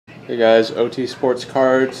Hey guys, OT Sports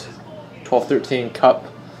Cards, 12-13 Cup,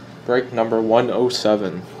 break number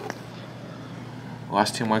 107.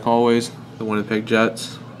 Last team, like always, the Winnipeg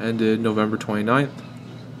Jets, ended November 29th.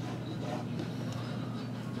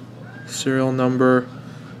 Serial number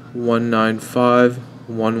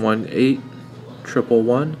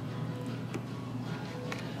 195118111.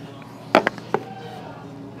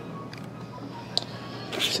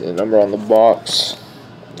 See the number on the box.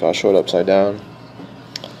 Gotta show it upside down.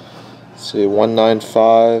 See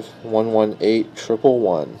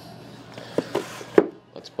 195118111.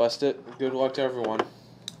 Let's bust it. Good luck to everyone.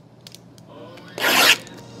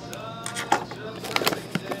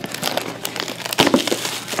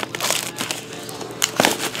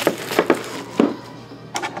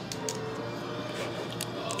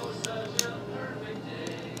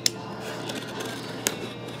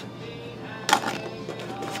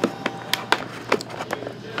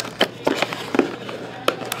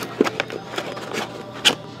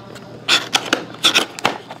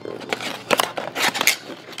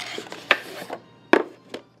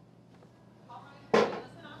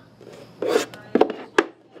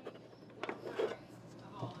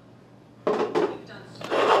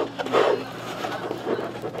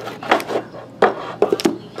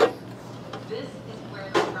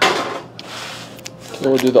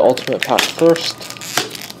 We'll do the ultimate pack first.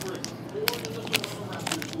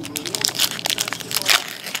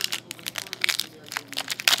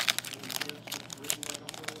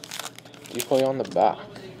 Decoy on the back.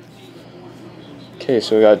 Okay,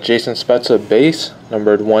 so we got Jason Spezza base,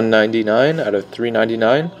 numbered 199 out of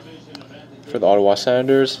 399 for the Ottawa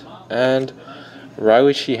Senators, and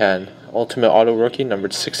Riley Sheahan, ultimate auto rookie,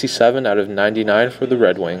 numbered 67 out of 99 for the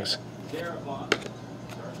Red Wings.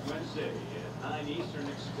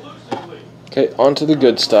 Okay, on to the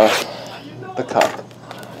good stuff, the cup.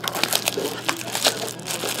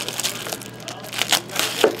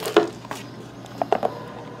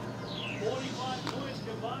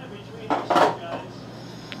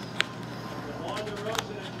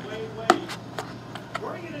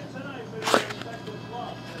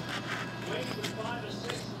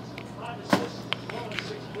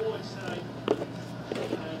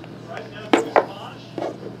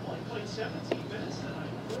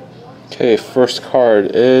 Okay, first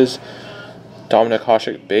card is Dominik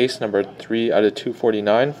Hasek base, number 3 out of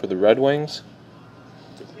 249 for the Red Wings.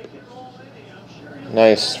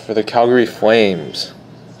 Nice, for the Calgary Flames,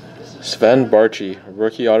 Sven Barchi,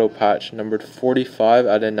 rookie auto patch, numbered 45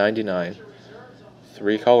 out of 99.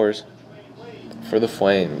 3 colors for the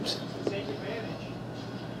Flames.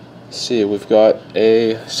 Let's see, we've got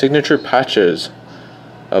a signature patches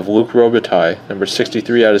of Luc Robitaille, number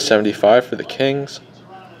 63 out of 75 for the Kings.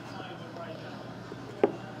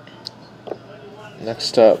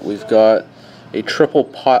 Next up, we've got a triple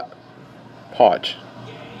patch. I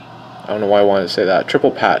don't know why I wanted to say that.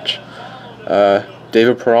 Triple patch.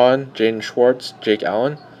 David Perron, Jaden Schwartz, Jake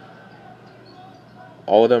Allen.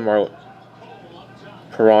 All of them are.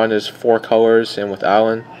 Perron is 4 colors, and with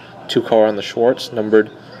Allen, 2 color on the Schwartz,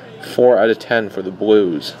 numbered 4 out of 10 for the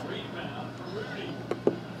Blues.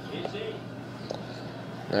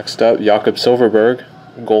 Next up, Jakob Silfverberg,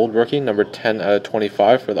 gold rookie, number 10 out of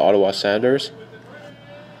 25 for the Ottawa Senators.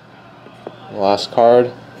 Last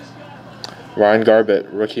card, Ryan Garbett,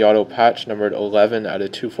 rookie auto patch, numbered 11 out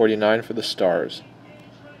of 249 for the Stars.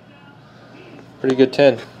 Pretty good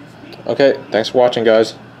tin. Okay, thanks for watching,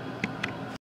 guys.